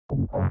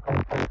Look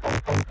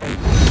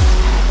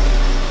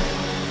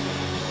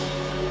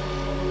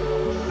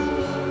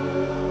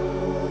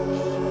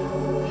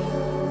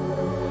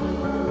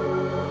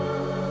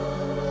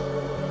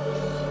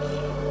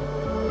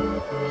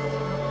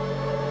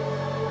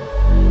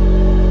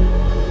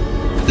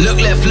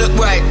left, look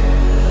right,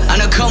 and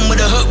I come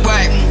with a hook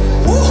right.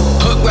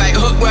 Hook right,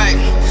 hook right.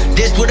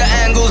 This what the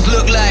angles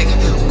look like.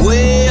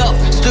 Way up,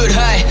 stood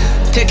high,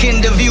 taking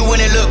the view when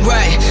it look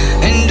right.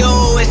 And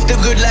oh, it's the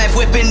good life,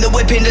 whipping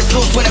the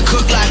sauce when I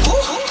cook like.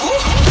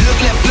 Look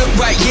left, look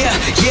right, yeah,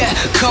 yeah,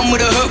 come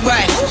with a hook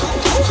right.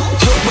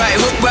 Hook right,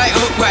 hook right,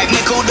 hook right,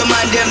 make all the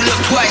man them look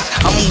twice.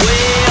 I'm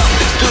way up,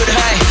 stood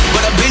high,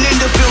 but I've been in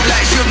the field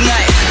like Suge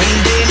Knight.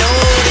 And they know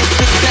this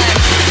took time,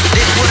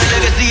 this what a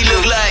legacy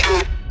look like.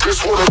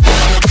 This what a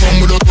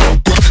come with a hook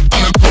right,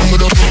 and I come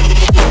with a hook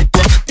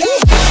right.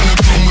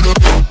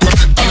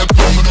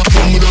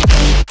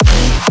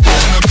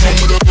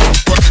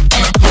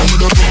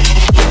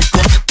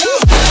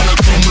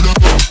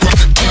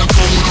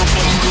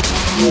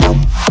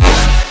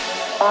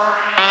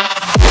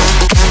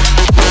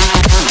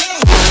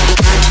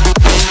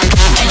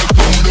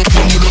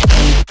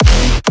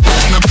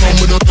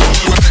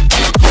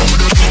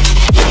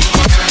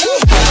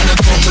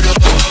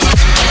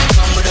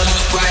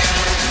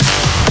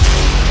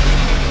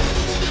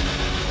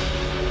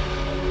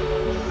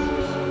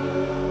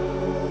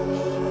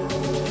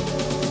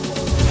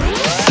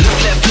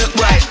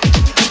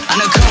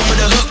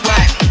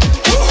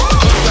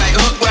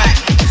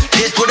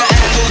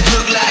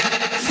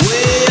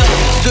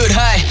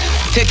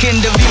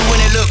 Taking the view when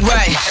it look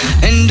right.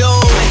 And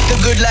oh, it's the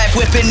good life,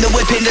 whipping the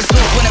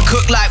sauce when I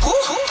cook like.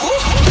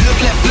 Look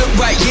left, look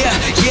right, yeah,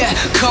 yeah,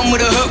 come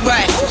with a hook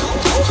right.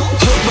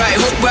 Hook right,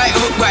 hook right,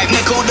 hook right,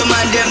 make all the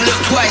man them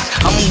look twice.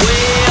 I'm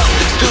way up,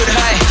 stood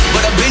high,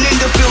 but I've been in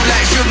the field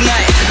like Suge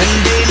Knight. And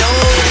they know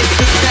this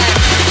took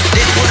time,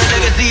 this what a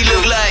legacy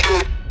look like.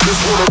 This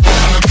what a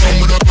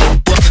come with a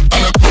hook right,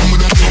 and I come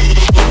with a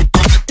hook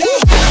right.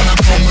 And I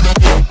come with a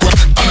hook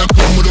right, and I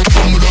come with a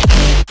come with a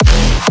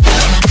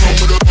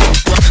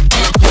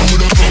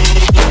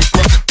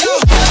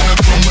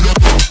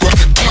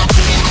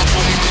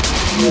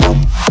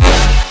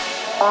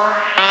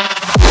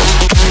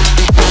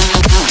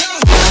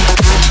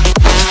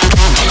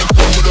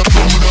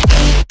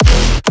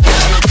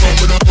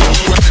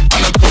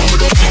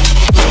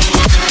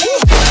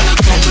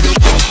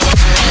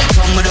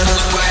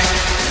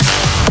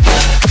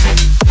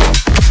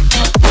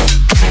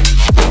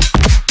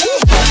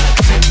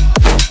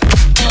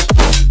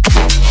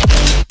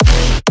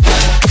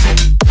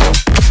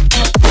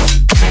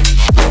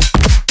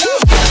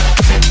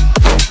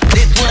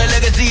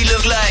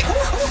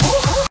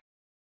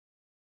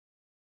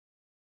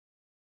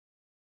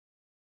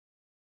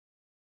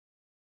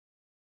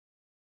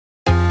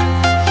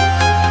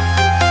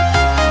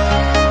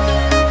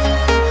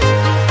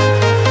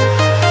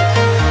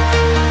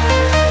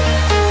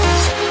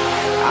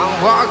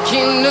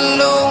Walking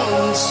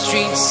alone, the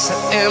streets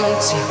are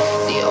empty.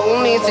 The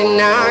only thing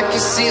I can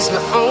see is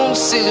my own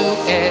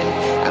silhouette.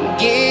 I'm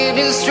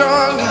getting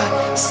stronger,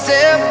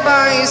 step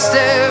by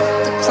step.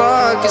 The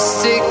clock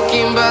is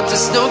ticking, but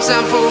there's no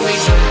time for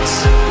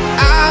regrets.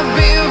 I've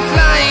been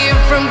flying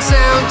from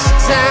town to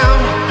town,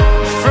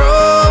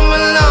 from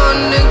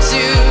London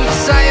to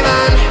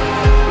Taiwan.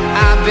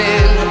 I've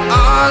been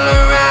all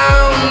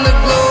around the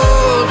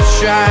globe,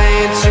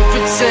 trying to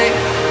protect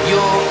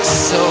your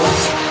soul.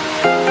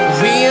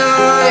 We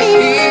are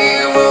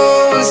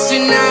heroes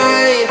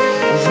tonight.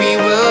 We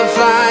will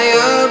fly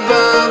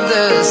above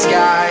the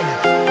sky.